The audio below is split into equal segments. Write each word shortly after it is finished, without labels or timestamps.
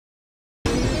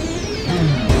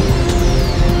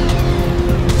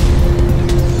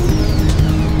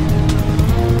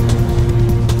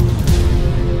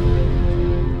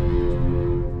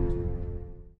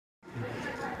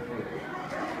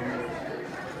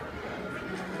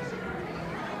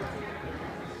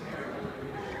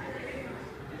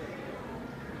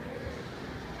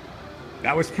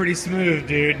That was pretty smooth,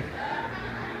 dude.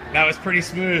 That was pretty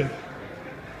smooth.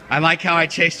 I like how I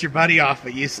chased your buddy off,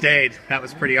 but you stayed. That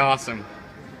was pretty awesome.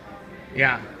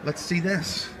 Yeah, let's see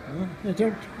this.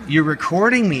 You're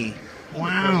recording me.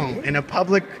 Wow, in a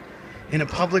public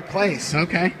place.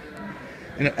 Okay.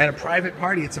 At a private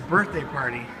party. It's a birthday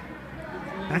party.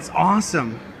 That's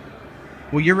awesome.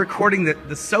 Well, you're recording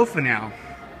the sofa now.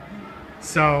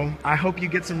 So I hope you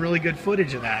get some really good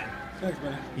footage of that. Thanks,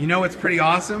 buddy. You know what's pretty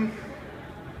awesome?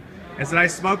 Is that I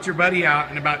smoked your buddy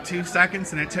out in about 2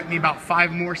 seconds, and it took me about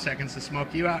 5 more seconds to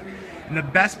smoke you out. And the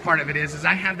best part of it is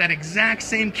I have that exact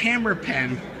same camera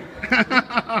pen.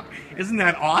 Isn't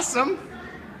that awesome?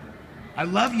 I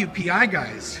love you PI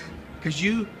guys, because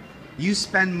you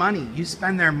spend money. You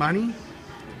spend their money,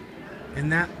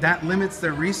 and that limits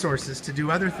their resources to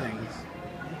do other things.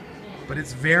 But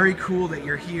it's very cool that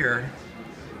you're here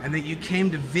and that you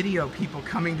came to video people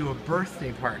coming to a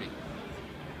birthday party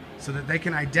so that they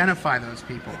can identify those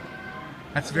people.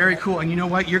 That's very cool. And you know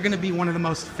what? You're going to be one of the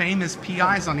most famous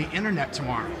PIs on the internet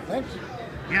tomorrow. Thanks.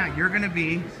 Yeah, you're going to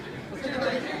be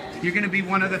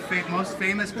one of the most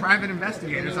famous private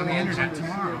investigators on the internet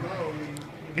tomorrow.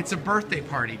 It's a birthday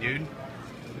party, dude.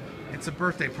 It's a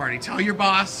birthday party. Tell your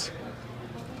boss,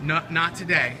 not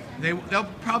today. They'll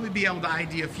probably be able to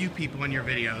ID a few people in your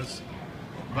videos.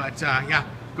 But yeah,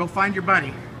 go find your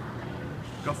buddy.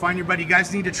 Go find your buddy. You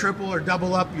guys need to triple or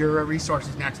double up your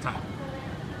resources next time.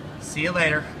 See you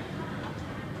later.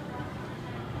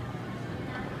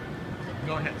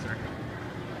 Go ahead, sir.